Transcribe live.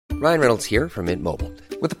Ryan Reynolds here from Mint Mobile.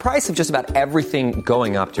 With the price of just about everything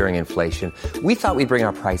going up during inflation, we thought we'd bring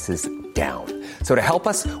our prices down. So to help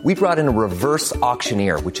us, we brought in a reverse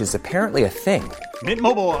auctioneer, which is apparently a thing. Mint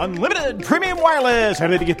Mobile Unlimited Premium Wireless. How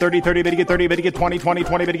to get 30, 30, bit to get 30, bit to get 20, 20,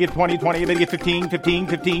 20, bit to get 20, 20, bit to get 15, 15,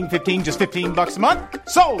 15, 15, just $15 a month?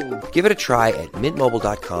 Sold! Give it a try at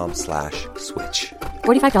mintmobile.com/switch.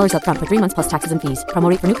 $45 up front for 3 months plus taxes and fees. Promo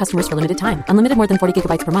rate for new customers for limited time. Unlimited more than 40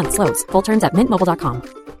 gigabytes per month. Slows full terms at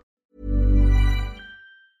mintmobile.com.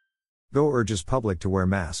 Go urges public to wear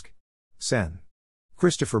mask. Sen.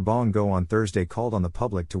 Christopher Bong Go on Thursday called on the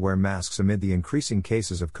public to wear masks amid the increasing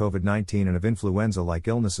cases of COVID-19 and of influenza-like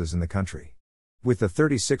illnesses in the country. With the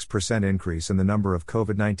 36% increase in the number of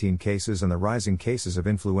COVID-19 cases and the rising cases of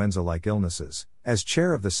influenza-like illnesses, as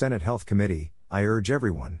chair of the Senate Health Committee, I urge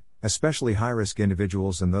everyone, especially high-risk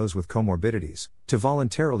individuals and those with comorbidities, to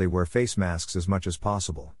voluntarily wear face masks as much as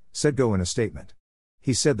possible, said Go in a statement.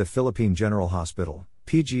 He said the Philippine General Hospital,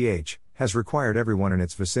 PGH, has required everyone in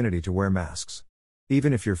its vicinity to wear masks.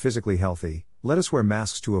 Even if you're physically healthy, let us wear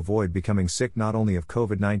masks to avoid becoming sick not only of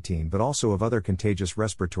COVID-19 but also of other contagious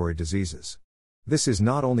respiratory diseases. This is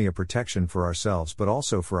not only a protection for ourselves but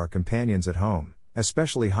also for our companions at home,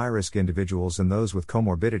 especially high-risk individuals and those with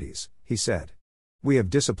comorbidities, he said. We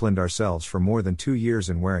have disciplined ourselves for more than 2 years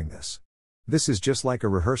in wearing this. This is just like a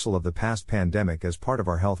rehearsal of the past pandemic as part of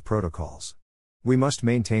our health protocols. We must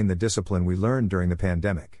maintain the discipline we learned during the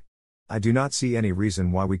pandemic. I do not see any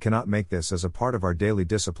reason why we cannot make this as a part of our daily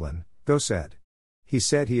discipline, Go said. He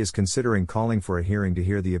said he is considering calling for a hearing to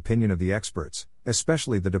hear the opinion of the experts,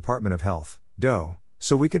 especially the Department of Health, DOH,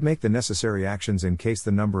 so we could make the necessary actions in case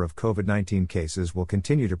the number of COVID-19 cases will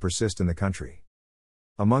continue to persist in the country.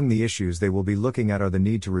 Among the issues they will be looking at are the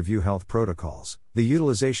need to review health protocols, the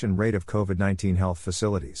utilization rate of COVID-19 health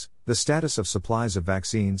facilities, the status of supplies of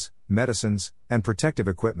vaccines, medicines, and protective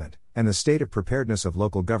equipment, and the state of preparedness of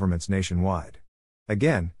local governments nationwide.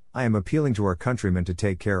 Again, I am appealing to our countrymen to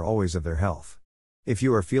take care always of their health. If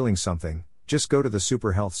you are feeling something, just go to the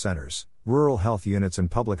super health centers, rural health units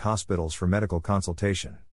and public hospitals for medical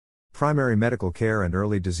consultation. Primary medical care and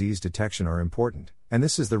early disease detection are important, and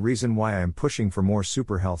this is the reason why I am pushing for more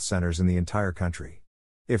super health centers in the entire country.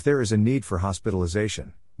 If there is a need for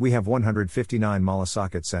hospitalization, we have 159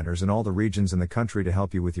 Malasakit centers in all the regions in the country to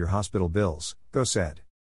help you with your hospital bills, Go said.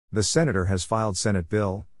 The senator has filed Senate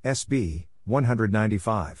Bill, SB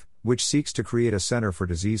 195, which seeks to create a Center for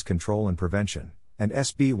Disease Control and Prevention, and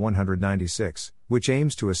SB 196, which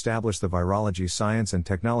aims to establish the Virology Science and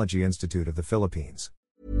Technology Institute of the Philippines.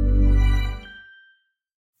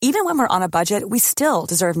 Even when we're on a budget, we still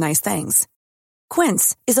deserve nice things.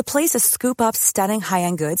 Quince is a place to scoop up stunning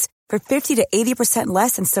high-end goods for 50 to 80%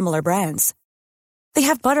 less than similar brands. They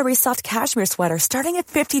have buttery soft cashmere sweaters starting at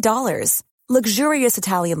 $50, luxurious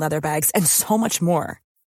Italian leather bags, and so much more.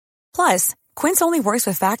 Plus, Quince only works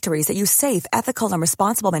with factories that use safe, ethical, and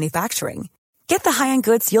responsible manufacturing. Get the high-end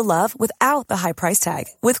goods you'll love without the high price tag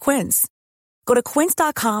with Quince. Go to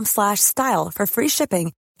quince.com/style for free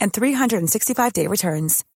shipping and 365-day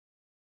returns.